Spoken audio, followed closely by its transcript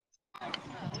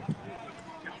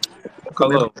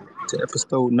Welcome Hello. everyone to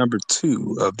episode number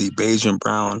 2 of the Beige and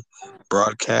Brown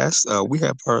broadcast. We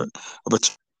have our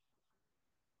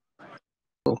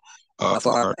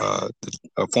for our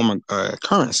former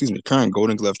current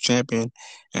Golden Glove champion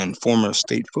and former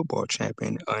state football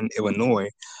champion in Illinois.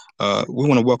 We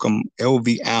want to welcome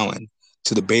LV Allen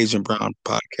to the Beige and Brown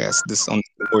podcast. This on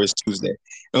Warriors Tuesday.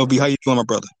 LV, how you doing, my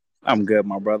brother? I'm good,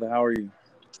 my brother. How are you?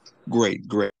 Great,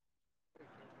 great.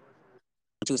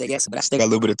 Tuesday, yes, but I still got a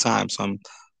little bit of time, so I'm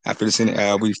after this.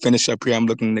 We finish up here. I'm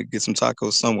looking to get some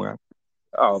tacos somewhere.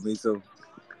 Oh, me too.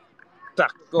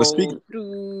 But speaking Taco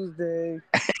Tuesday.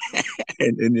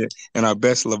 in our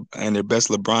in their best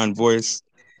LeBron voice,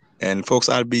 and folks,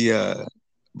 I'd be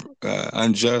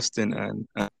unjust and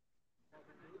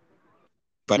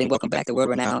but welcome back to world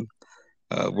renowned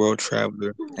world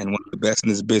traveler and one of the best in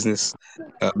this business,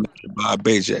 Mr. Bob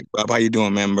Bajek. Bob, how you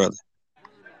doing, man, brother?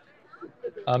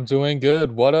 I'm doing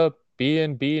good. What up,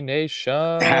 B&B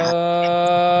Nation?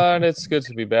 It's good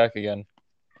to be back again.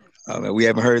 Man, we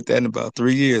haven't heard that in about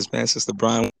 3 years, man, since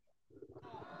LeBron.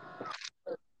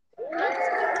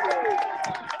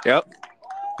 Yep.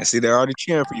 And see, they're already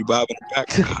cheering for you, Bob, in the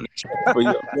background. They're cheering for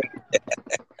you.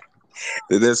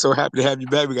 They're so happy to have you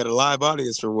back. We got a live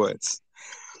audience for once.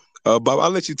 Bob, I'll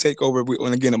let you take over.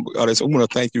 And again, audience, I want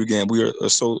to thank you again. We are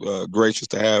so gracious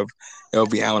to have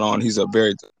LV Allen on. He's a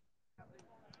very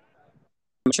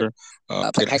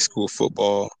played high school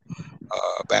football,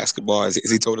 basketball. As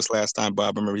he told us last time,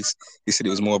 Bob, I remember he said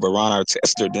he was more of a Ron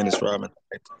Artest or Dennis Rodman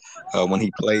type. When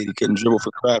he played, he couldn't dribble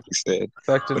for crap, he said.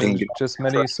 Affected But he in can get just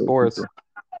many sports.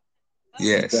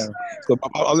 Yes. Yeah. So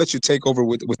Bob, I'll let you take over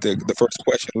with the first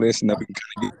question list, and then we can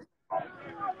kind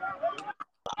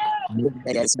of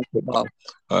get football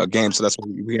game. So that's what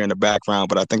we hear in the background.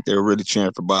 But I think they were really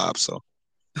cheering for Bob. So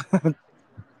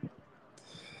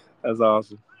That's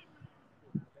awesome.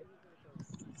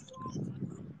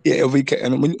 yeah, and we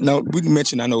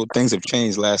mentioned. I know things have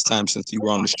changed last time since you were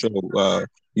on the show.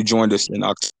 You joined us in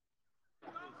October.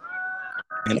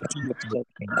 And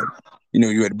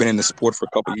you had been in the sport for a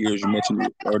couple of years. You mentioned you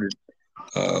started,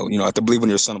 I believe when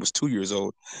your son was 2 years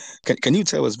old. Can you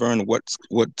tell us, Vern, what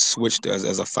switched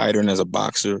as a fighter and as a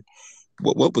boxer?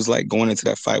 What was like going into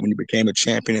that fight when you became a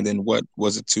champion, and then what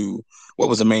was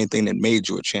the main thing that made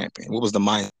you a champion? What was the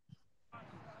mind?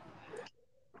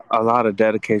 A lot of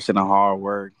dedication and hard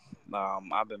work.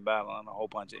 I've been battling a whole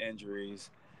bunch of injuries,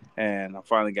 and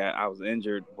I was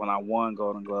injured when I won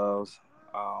Golden Gloves.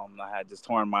 I had just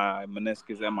torn my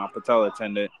meniscus and my patella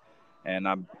tendon, and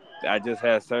I just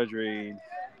had surgery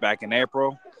back in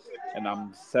April, and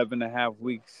I'm 7.5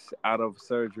 weeks out of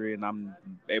surgery, and I'm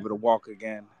able to walk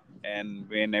again and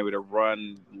being able to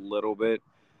run a little bit.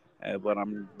 But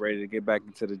I'm ready to get back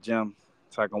into the gym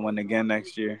so I can win again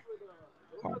next year.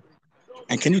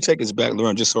 And can you take us back,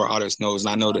 Lauren, just so our audience knows?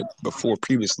 And I know that before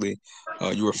previously,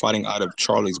 you were fighting out of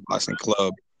Charlie's Boxing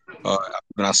Club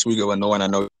in Oswego, Illinois, and I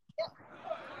know.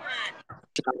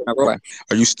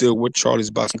 Are you still with Charlie's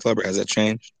Boxing Club, or has that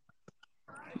changed?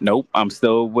 Nope, I'm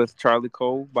still with Charlie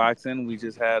Cole Boxing. We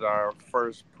just had our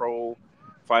first pro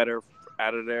fighter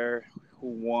out of there who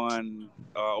won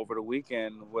over the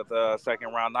weekend with a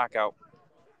second round knockout.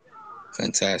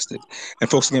 Fantastic. And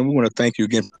folks, again, we want to thank you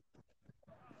again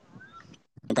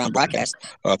Brown broadcast.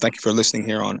 Thank you for listening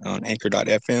here on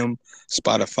Anchor.fm,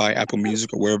 Spotify, Apple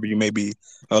Music, or wherever you may be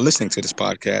listening to this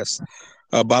podcast.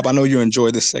 Bob, I know you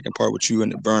enjoyed this second part with you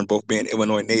and Vern both being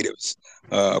Illinois natives.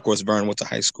 Of course, Vern went to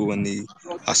high school in the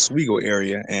Oswego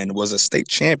area and was a state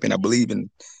champion, I believe, in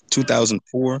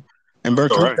 2004. And Vern,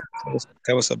 can you Correct.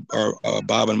 tell us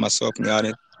Bob and myself in the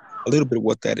audience, a little bit of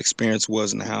what that experience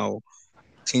was and how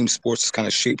team sports has kind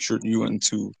of shaped you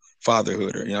into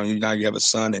fatherhood? Or now you have a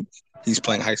son and he's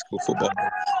playing high school football,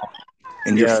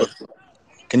 and you're Yeah,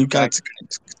 can you kind back.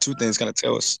 of two things kind of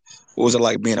tell us what was it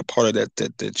like being a part of that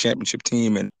the championship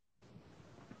team and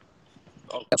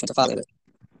to fatherhood?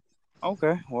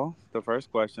 Okay, well, the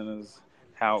first question is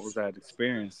how was that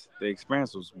experience? The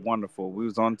experience was wonderful. We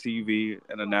was on TV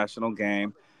in a national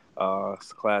game,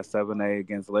 Class 7A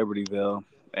against Libertyville,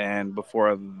 and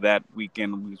before that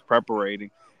weekend, we was preparing.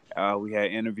 We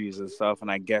had interviews and stuff, and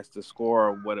I guessed the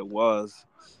score what it was,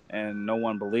 and no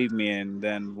one believed me. And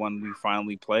then when we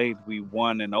finally played, we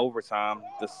won in overtime.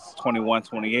 This is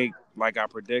 21-28, like I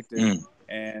predicted, Mm,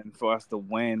 and for us to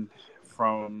win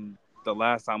from the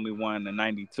last time we won in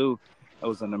 '92, it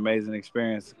was an amazing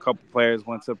experience. A couple players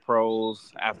went to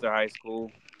pros after high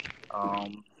school,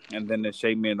 and then it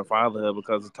shaped me into fatherhood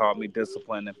because it taught me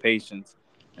discipline and patience.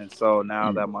 And so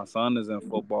now mm. that my son is in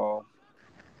football,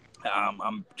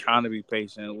 I'm trying to be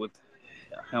patient with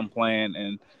him playing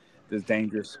and this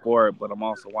dangerous sport, but I'm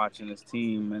also watching this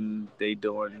team and they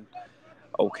doing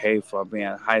okay for being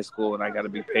in high school, and I got to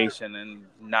be patient and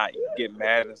not get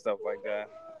mad and stuff like that.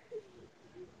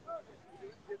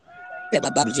 Yeah,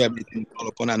 Bob, did you have anything to follow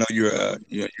up on? I know you're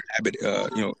habit,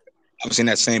 obviously in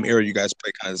that same area, you guys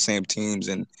play kind of the same teams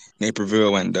in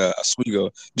Naperville and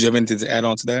Oswego. Do you have anything to add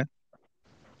on to that?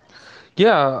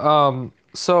 Yeah.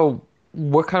 So,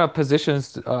 what kind of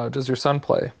positions does your son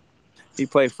play? He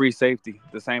played free safety,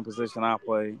 the same position I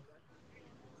played.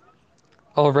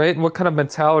 All right. And what kind of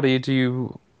mentality do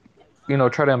you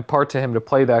try to impart to him to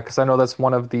play that? Because I know that's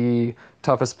one of the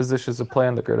toughest positions to play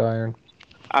on the gridiron.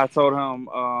 I told him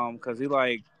because he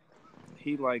liked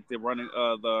the running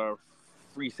the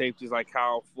free safeties like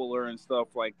Kyle Fuller and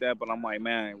stuff like that. But I'm like,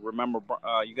 man, remember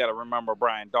you got to remember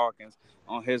Brian Dawkins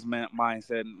on his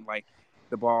mindset. Like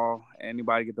the ball,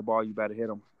 anybody get the ball, you better hit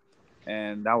them.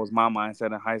 And that was my mindset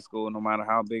in high school. No matter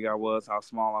how big I was, how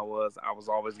small I was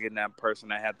always getting that person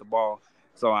that had the ball.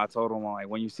 So I told him, like,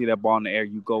 when you see that ball in the air,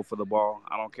 you go for the ball.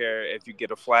 I don't care if you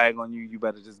get a flag on you, you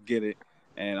better just get it.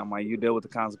 And I'm like, you deal with the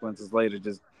consequences later.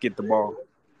 Just get the ball.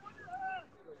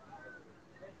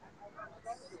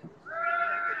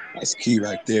 That's key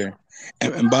right there.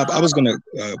 And Bob, I was gonna,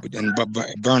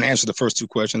 Vern answered the first two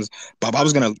questions. Bob, I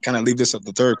was gonna kind of leave this up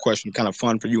the third question, kind of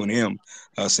fun for you and him,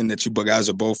 seeing that you guys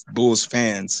are both Bulls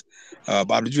fans.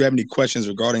 Bob, did you have any questions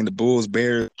regarding the Bulls,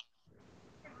 Bears,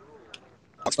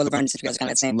 for Vern, since you guys are kind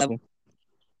of at the same level?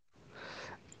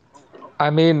 I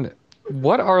mean,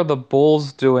 what are the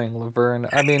Bulls doing, Laverne?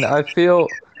 I mean,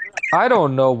 I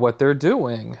don't know what they're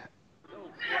doing.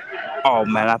 Oh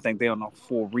man, I think they're on a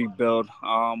full rebuild.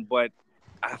 But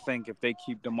I think if they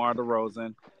keep DeMar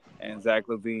DeRozan and Zach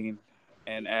LaVine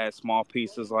and add small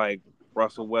pieces like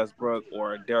Russell Westbrook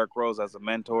or Derrick Rose as a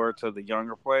mentor to the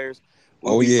younger players,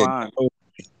 we'll Oh be yeah. fine.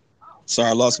 Sorry,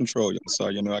 I lost control.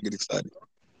 Sorry, I get excited.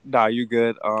 Nah, you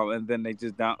good. And then they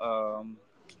just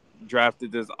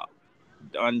drafted this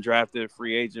undrafted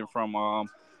free agent from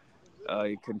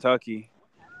Kentucky.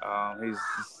 He's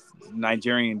a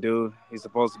Nigerian dude. He's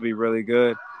supposed to be really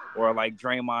good, or like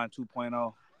Draymond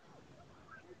 2.0.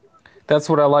 That's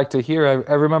what I like to hear.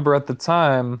 I remember at the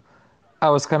time, I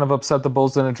was kind of upset the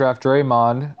Bulls didn't draft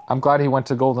Draymond. I'm glad he went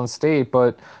to Golden State,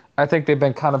 but I think they've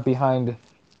been kind of behind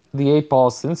the eight ball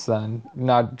since then,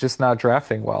 not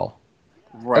drafting well.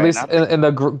 At Right, and least in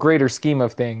the greater scheme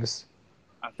of things.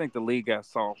 I think the league got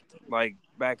soft. Like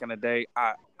back in the day,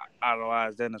 I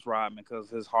idolized Dennis Rodman because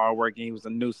his hard work and he was a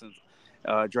nuisance.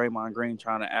 Draymond Green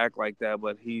trying to act like that,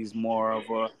 but he's more of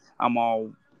a I'm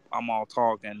all I'm all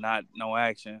talk and not no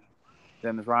action.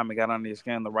 Dennis Rodman got under his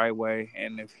skin the right way,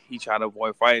 and if he tried to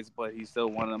avoid fights, but he's still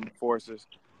one of them enforcers.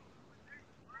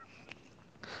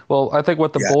 Well, I think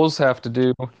what the Yeah, Bulls have to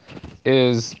do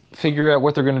is figure out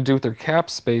what they're going to do with their cap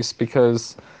space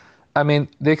because, I mean,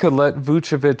 they could let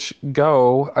Vucevic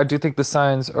go. I do think the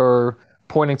signs are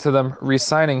pointing to them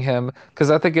re-signing him because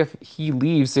I think if he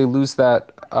leaves, they lose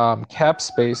that cap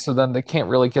space, so then they can't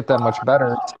really get that much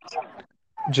better.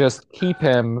 Just keep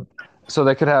him so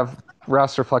they could have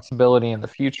roster flexibility in the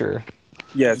future.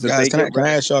 Yes, if guys, they can I get can rid I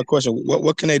of ask y'all a question?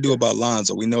 What can they do about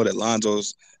Lonzo? We know that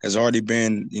Lonzo's has already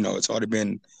been, it's already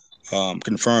been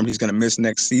confirmed he's going to miss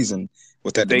next season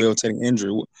with if that they debilitating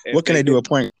injury. if What can they they do get at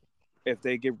point? if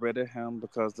they get rid of him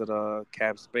because of the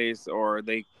cap space, or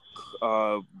they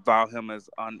vow him as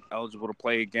uneligible to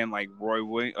play again, like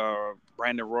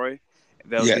Brandon Roy,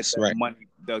 they'll get Yes, that right. money.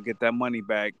 They'll get that money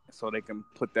back, so they can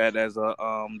put that as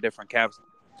a different caps.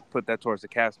 Put that towards the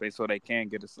cap space, so they can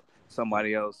get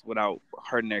somebody else without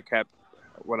hurting their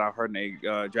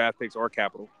draft picks or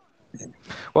capital.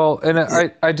 Well, and Yeah,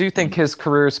 I do think his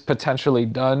career is potentially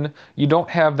done. You don't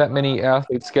have that many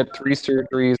athletes get three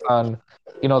surgeries on,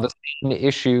 the same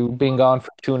issue being gone for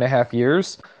 2.5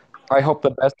 years. I hope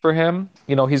the best for him.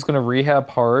 He's going to rehab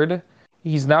hard.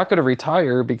 He's not going to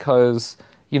retire because,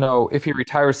 if he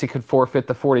retires, he could forfeit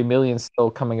the 40 million still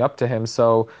coming up to him.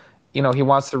 So, he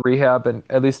wants to rehab and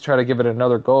at least try to give it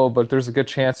another go, but there's a good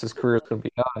chance his career is going to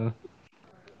be done.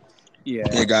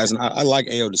 yeah, Yeah, guys, and I like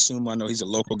Ayo Dosunmu. I know he's a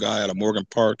local guy out of Morgan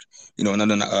Park.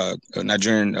 Another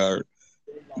Nigerian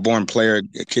born player.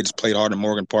 Kids played hard in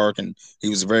Morgan Park, and he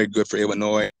was very good for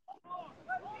Illinois.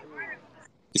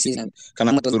 Season kind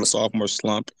of a little sophomore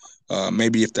slump.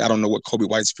 Maybe I don't know what Kobe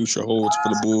White's future holds for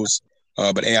the Bulls,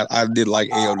 but I did like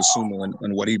Ayo Dosunmu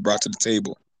and what he brought to the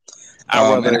table. I And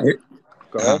rather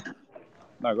go uh, ahead.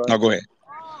 No, go no, ahead. go ahead.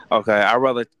 Okay, I'd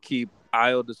rather keep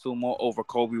Io DeSumo over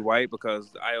Kobe White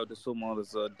because Io DeSumo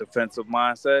is a defensive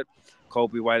mindset.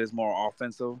 Kobe White is more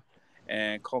offensive,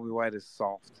 and Kobe White is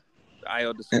soft.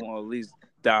 Io And, DeSumo at least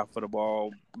die for the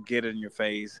ball, get in your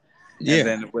face, And Yeah,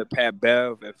 then with Pat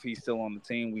Bev, if he's still on the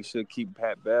team, we should keep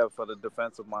Pat Bev for the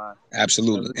defensive line. And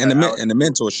absolutely. we And got Alex and the Lewis.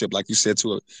 mentorship, like you said,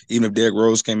 to it. Even if Derrick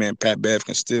Rose came in, Pat Bev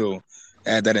can still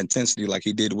add that intensity, like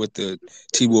he did with the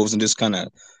T Wolves, and just kind of,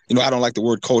 I don't like the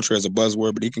word culture as a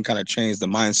buzzword, but he can kind of change the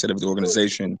mindset of the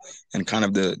organization and kind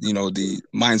of the, the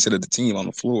mindset of the team on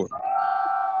the floor.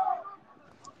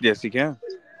 Yes, he can.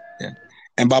 Yeah.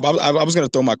 And Bob, I was going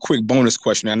to throw my quick bonus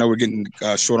question. I know we're getting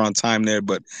short on time there,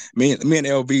 but me and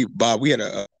LV, Bob, we had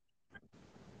I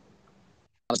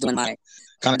was doing my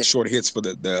kind of short hits for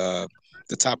the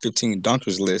top 15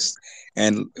 dunkers list,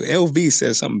 and LV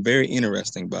said something very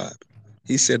interesting, Bob.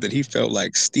 He said that he felt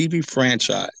like Stevie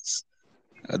Franchise,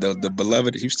 the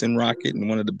beloved Houston Rocket and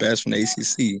one of the best from the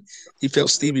ACC. He felt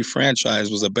Stevie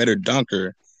Franchise was a better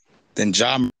dunker than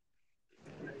John.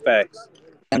 Facts.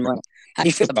 How do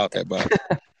you feel about that, Bob?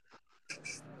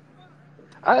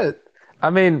 I I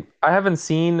mean, I haven't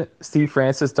seen Steve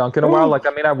Francis dunk in a while. Like,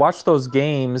 I mean, I watched those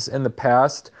games in the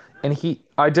past, and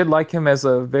I did like him as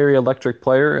a very electric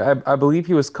player. I believe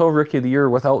he was co-rookie of the year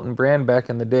with Elton Brand back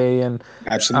in the day, and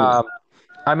Absolutely. um,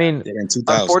 I mean, Yeah, in 2000.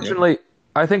 Yeah. unfortunately,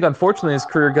 I think unfortunately his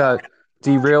career got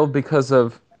derailed because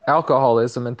of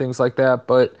alcoholism and things like that.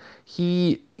 But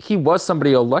he was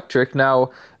somebody electric.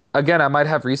 Now, again, I might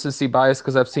have recency bias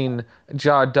because I've seen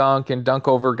Ja dunk and dunk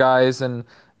over guys and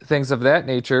things of that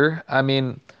nature. I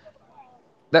mean,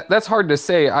 that's hard to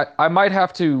say. I might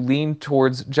have to lean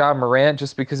towards Ja Morant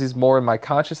just because he's more in my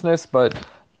consciousness, but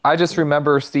I just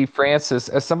remember Steve Francis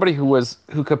as somebody who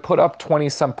could put up 20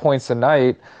 some points a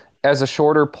night as a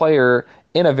shorter player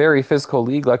in a very physical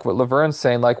league, like what Laverne's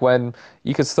saying, like when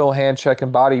you could still hand check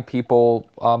and body people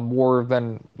more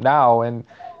than now. And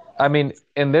I mean,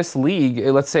 in this league,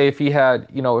 let's say if he had,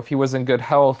 if he was in good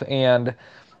health and,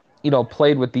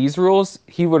 played with these rules,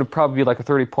 he would probably be like a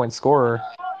 30-point scorer.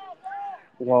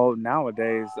 Well,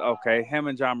 nowadays, okay, him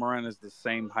and John Moran is the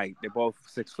same height. They're both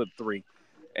 6'3".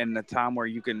 In the time where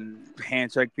you can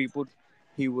hand check people,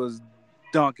 he was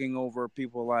dunking over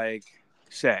people like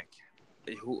Shaq,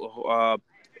 who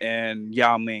and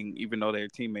Yao Ming, even though they're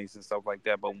teammates and stuff like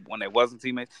that. But when they wasn't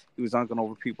teammates, he was dunking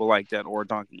over people like that or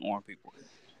dunking on people.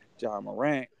 John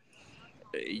Morant,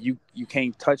 you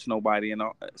can't touch nobody, and as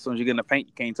soon as you get in the paint,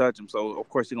 you can't touch them. So of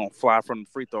course you're gonna fly from the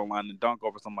free throw line and dunk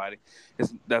over somebody.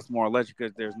 That's more electric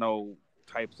because there's no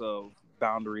types of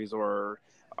boundaries or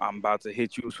I'm about to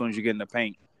hit you as soon as you get in the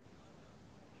paint.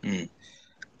 Mm.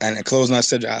 And in closing, I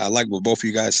said I like what both of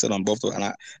you guys said on both of them.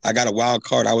 And I got a wild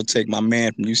card. I would take my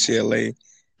man from UCLA,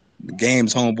 the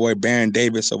game's homeboy, Baron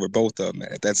Davis, over both of them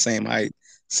at that same height,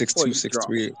 Boy, 6'2", you drunk.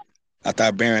 6'3". I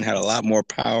thought Baron had a lot more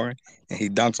power, and he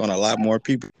dunks on a lot more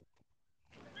people.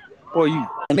 Boy, you.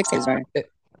 The mixtapes, Baron.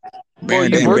 Boy,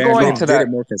 If you. we're Baron going Davis to did it that,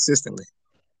 more consistently.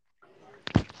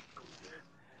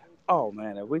 Oh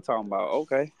man, if we talking about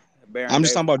okay, Baron I'm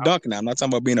just talking Davis. about dunking now. I'm not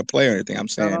talking about being a player or anything. I'm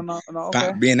No, no, saying no, no.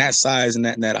 Okay. being that size and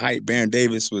that height, Baron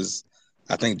Davis was,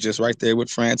 I think, just right there with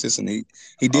Francis, and he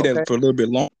did it Okay. for a little bit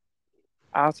long.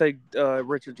 I'll take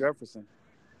Richard Jefferson.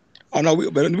 Oh no,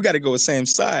 but we got to go with same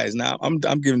size. Now I'm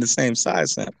giving the same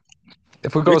size sample.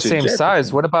 if we go Richard same size,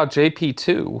 Jefferson. what about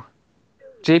JP2?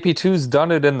 JP2's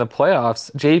done it in the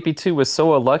playoffs. JP2 was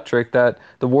so electric that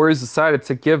the Warriors decided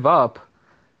to give up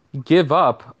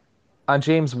on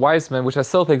James Wiseman, which I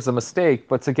still think is a mistake,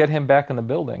 but to get him back in the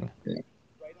building. Yeah.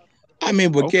 I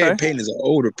mean, but Gary Okay. Payton is an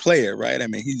older player, right? I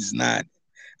mean, he's not.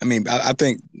 I mean, I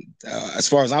think as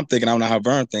far as I'm thinking, I don't know how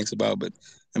Vern thinks about, but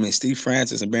I mean, Steve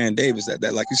Francis and Baron Davis,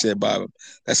 that like you said, Bob,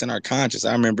 that's in our conscious.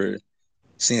 I remember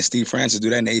seeing Steve Francis do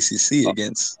that in the ACC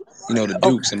against the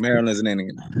Dukes Okay. and Maryland's and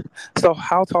anything. So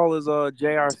how tall is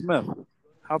J.R. Smith?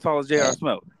 How tall is J.R. Uh,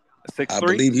 Smith? Six I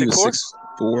three, believe he six was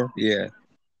four, 6'4". Yeah,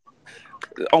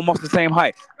 almost the same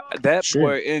height. That sure.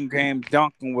 boy in game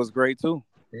dunking was great too.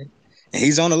 Yeah. And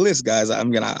he's on the list, guys. I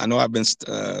know I've been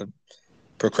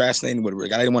procrastinating with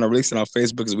Rick. I didn't want to release it on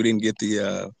Facebook because we didn't get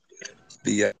the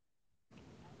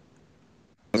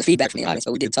feedback from the audience,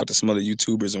 but we did talk to some other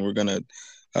YouTubers, and we're gonna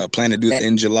plan to do that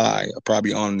in July,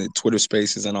 probably on the Twitter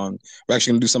Spaces and on. We're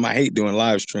actually gonna do something I hate doing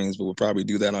live streams, but we'll probably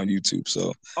do that on YouTube.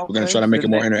 So we're gonna Okay. try to make it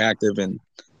more interactive and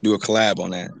do a collab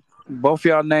on that. Both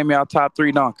y'all name y'all top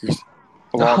 3 dunkers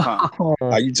of all time.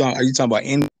 Are you talking about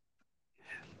any?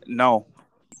 No.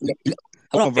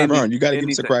 Hold on, Vern. You got to give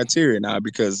us a Anything. criteria now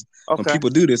because when Okay. people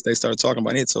do this, they start talking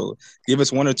about it. So give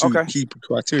us one or two Okay. key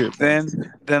criteria points.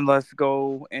 Then let's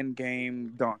go in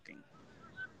game dunking.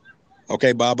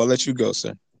 Okay, Bob, I'll let you go,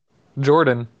 sir.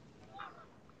 Jordan.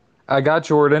 I got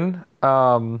Jordan.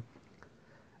 I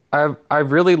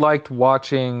really liked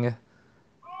watching.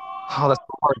 Oh, that's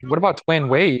so hard. What about Dwayne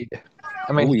Wade?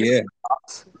 I mean, Oh yeah,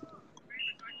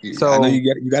 I know So,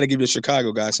 you got to give your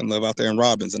Chicago guys some love out there in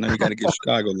Robbins. I know you got to give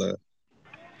Chicago love.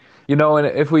 and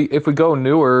if we go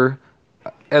newer,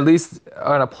 at least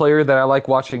on a player that I like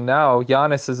watching now,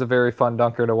 Giannis is a very fun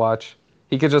dunker to watch.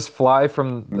 He could just fly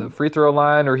from the free throw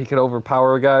line, or he could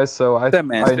overpower guys. So I That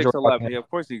man I enjoy 6'11". watching Yeah, of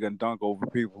course he can dunk over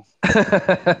people. him.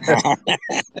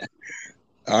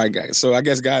 All right, guys. So I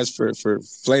guess, guys, for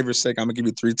flavor's sake, I'm gonna give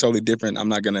you three totally different. I'm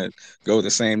not gonna go with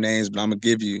the same names, but I'm gonna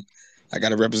give you. I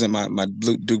gotta represent my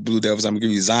Duke Blue Devils. I'm gonna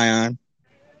give you Zion.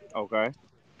 Okay.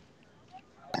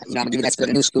 I'm gonna give you that for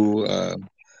the new school.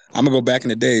 I'm gonna go back in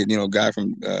the day. Guy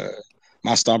from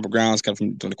my stomping grounds, come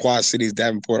from the Quad Cities,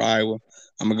 Davenport, Iowa.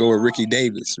 I'm gonna go with Ricky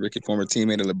Davis. Ricky, former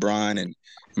teammate of LeBron, and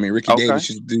I mean Ricky Okay. Davis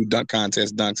used to do dunk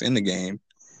contest dunks in the game.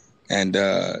 And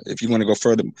if you want to go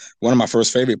further, one of my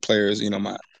first favorite players,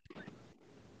 my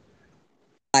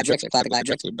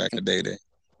Drexler back in the day.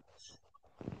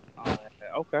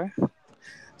 Okay.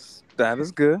 That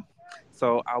is good.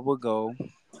 So I would go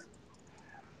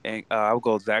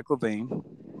Zach Levine.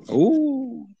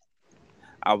 Ooh,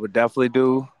 I would definitely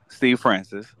do Steve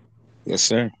Francis, yes,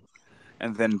 sir.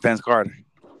 and then Vince Carter.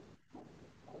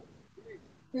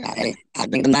 I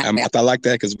think I like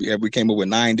that because we came up with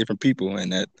 9 different people,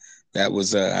 and that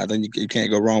was I think you can't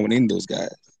go wrong with any of those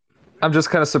guys. I'm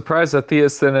just kind of surprised that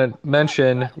Theus didn't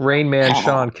mention Rain Man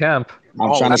Sean Kemp.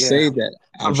 I'm Oh trying to yeah. save that.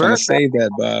 I'm trying to Laverne, save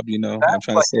that, Bob. I'm that's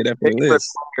trying to like save that a for the favorite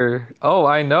list. player. Oh,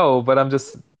 I know, but I'm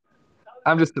just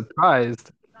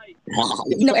surprised.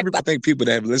 I think people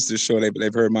that have listened to the show,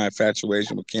 they've heard my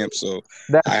infatuation with Kemp, so I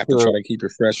That's have to true. try to keep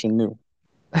it fresh and new.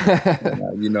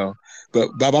 You know.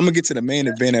 But Bob, I'm gonna get to the main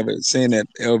event of it, saying that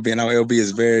LB, and how LB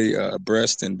is very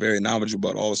abreast and very knowledgeable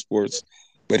about all sports,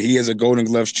 but he is a Golden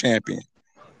Gloves champion,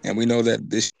 and we know that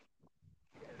this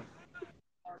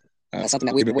something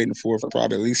that we've been waiting for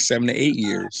probably at least 7 to 8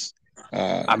 years.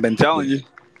 Uh, I've been telling you.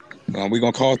 we're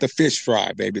gonna call it the fish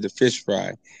fry, baby, the fish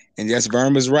fry. And yes,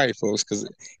 Verma's right, folks, because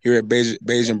here at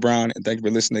Beige and Brown, and thank you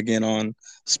for listening again on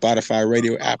Spotify,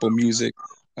 Radio, Apple Music,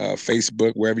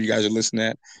 Facebook, wherever you guys are listening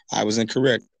at. I was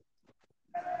incorrect.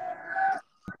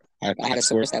 I had a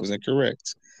source that was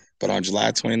incorrect. But on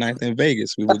July 29th in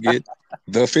Vegas, we will get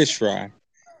the fish fry.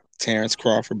 Terrence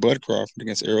Crawford, Bud Crawford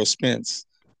against Errol Spence.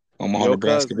 Omaha, Your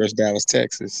Nebraska cousin. versus Dallas,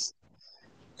 Texas.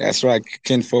 That's right,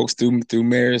 kin folks through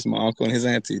marriage, my uncle and his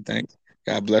auntie. Thank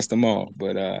God bless them all.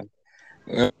 But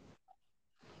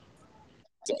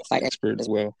fight expert as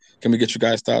well. Can we get you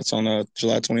guys' thoughts on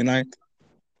July 29th?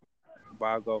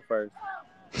 Bob, go first.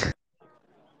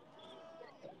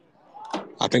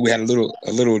 I think we had a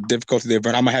little difficulty there,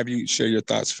 but I'm gonna have you share your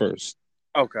thoughts first.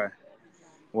 Okay.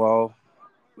 Well,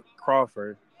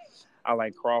 Crawford. I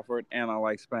like Crawford and I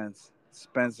like Spence.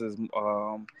 Spence's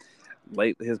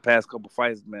late his past couple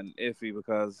fights have been iffy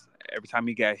because every time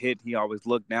he got hit, he always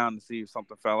looked down to see if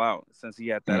something fell out. Since he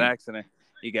had that Mm. accident,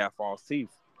 he got false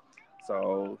teeth.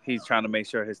 So he's trying to make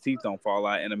sure his teeth don't fall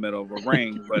out in the middle of a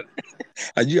ring. But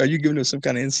Are you giving us some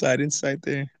kind of insight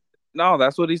there? no,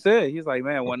 that's what he said. He's like,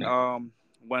 man, Okay.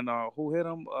 when who hit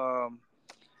him?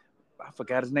 I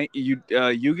forgot his name.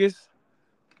 Yugis.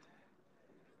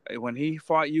 When he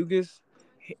fought Yugis,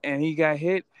 and he got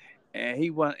hit, and he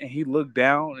went and he looked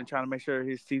down and trying to make sure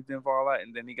his teeth didn't fall out,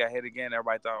 and then he got hit again.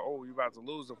 Everybody thought, oh, you about to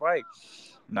lose the fight.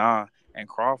 Nah, and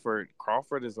Crawford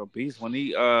is a beast. When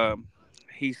he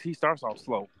starts off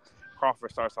slow.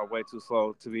 Crawford starts off way too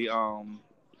slow to be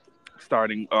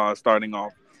starting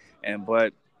off, and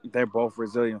but they're both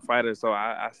resilient fighters, so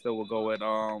I still will go with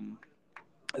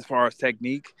as far as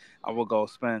technique, I will go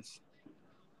Spence.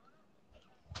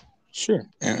 Sure.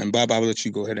 And Bob, I will let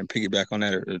you go ahead and piggyback on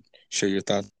that or share your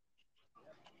thoughts.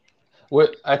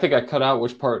 What I think I cut out.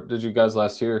 Which part did you guys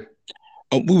last hear?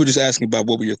 Oh, we were just asking about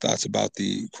what were your thoughts about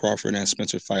the Crawford and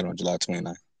Spencer fight on July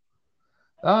 29th?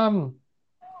 Um,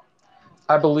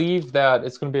 I believe that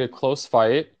it's going to be a close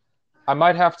fight. I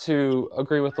might have to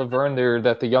agree with Laverne there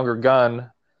that the younger gun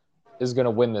is going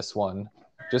to win this one,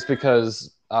 just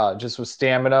because, just with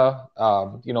stamina,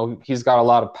 he's got a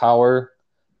lot of power.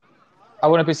 I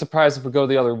wouldn't be surprised if we go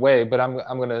the other way, but I'm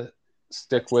going to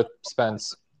stick with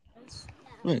Spence.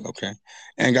 Right, okay.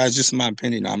 And guys, just in my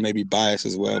opinion, I may be biased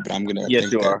as well, but I'm gonna Yes,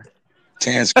 think you that are.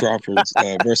 Terrence Crawford's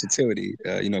versatility,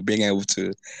 being able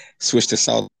to switch to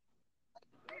south,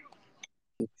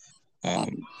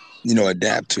 um,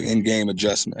 adapt to in-game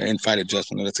adjustment, in-fight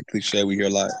adjustment. That's a cliche we hear a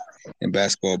lot in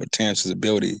basketball, but Terrence's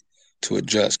ability to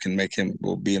adjust can make him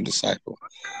will be him disciple.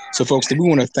 So, folks, we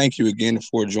want to thank you again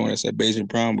for joining us at Beijing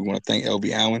Brown. We want to thank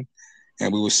LB Allen,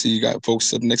 and we will see you guys,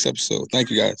 folks, at the next episode.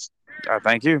 Thank you, guys.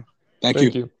 Thank you. Thank you.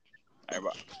 Thank you.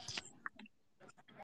 Everybody.